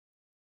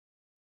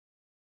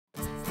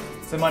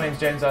So my name's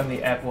James, I'm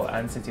the Airport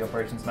and City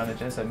Operations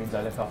Manager, so it means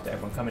I look after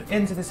everyone coming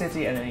into the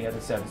city and any other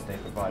service they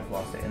provide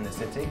whilst they're in the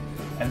city.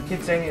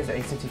 KidZania is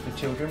a city for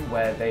children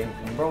where they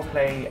can role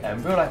play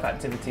real life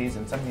activities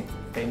and something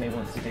they may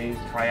want to do,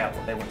 try out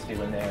what they want to do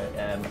when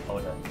they're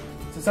older.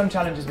 So some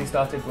challenges we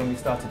started when we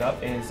started up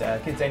is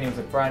KidZania was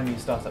a brand new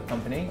startup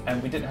company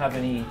and we didn't have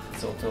any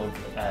sort of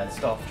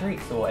staff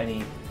treats or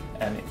any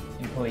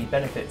employee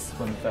benefits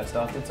when we first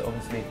started, so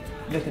obviously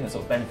looking at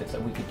sort of benefits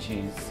that we could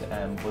choose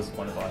was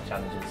one of our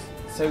challenges.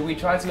 So we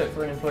tried to look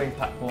for an employee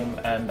platform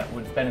that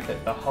would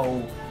benefit the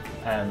whole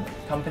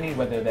company,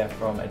 whether they're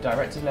from a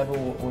director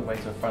level all the way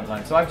to a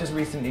frontline. So I've just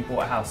recently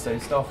bought a house, so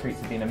staff treats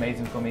have been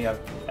amazing for me.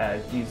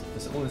 I've used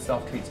all the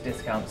staff treats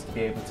discounts to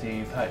be able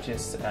to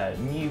purchase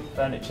new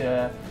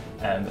furniture,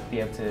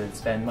 be able to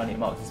spend money at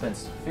Marks &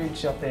 Spencer's food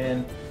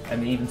shopping,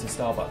 and even to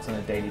Starbucks on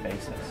a daily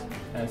basis.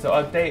 So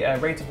our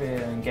rate of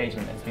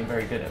engagement has been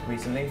very good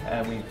recently.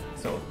 We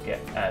sort of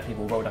get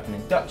people rolled up in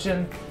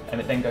induction,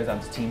 and it then goes on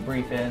to team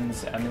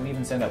briefings, and then we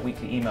even send out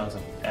weekly emails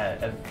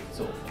of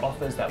sort of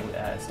offers that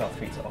staff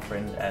treats are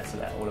offering so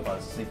that all of our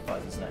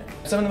supervisors know.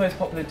 Some of the most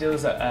popular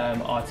deals that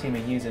our team are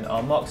using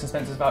are Marks &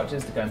 Spencer's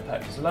vouchers to go and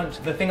purchase lunch.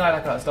 The thing I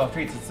like about staff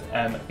treats is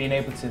being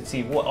able to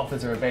see what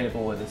offers are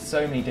available. There's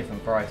so many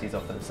different varieties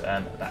of offers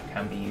that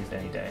can be used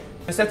any day.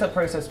 The setup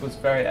process was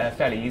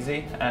fairly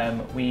easy.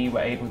 We were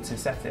able to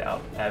set it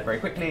up very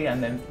quickly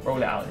and then roll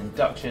it out in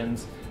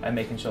inductions and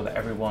making sure that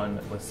everyone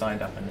was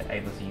signed up and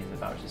able to use the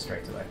vouchers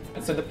straight away.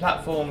 So the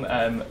platform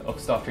of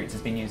staff treats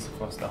has been used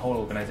across the whole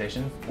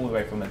organisation, all the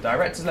way from a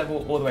director's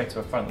level all the way to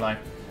a frontline,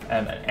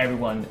 and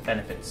everyone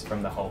benefits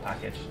from the whole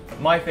package.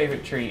 My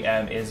favourite treat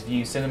is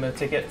View cinema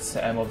tickets.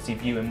 Obviously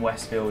View in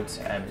Westfield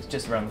is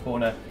just around the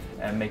corner,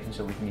 and making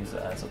sure we can use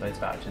those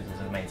vouchers is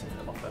an amazing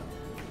offer.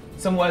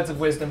 Some words of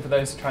wisdom for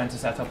those trying to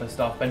set up a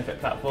staff benefit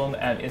platform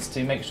is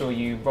to make sure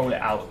you roll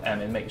it out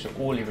and make sure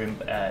all your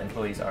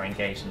employees are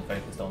engaged and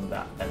focused on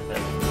that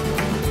benefit.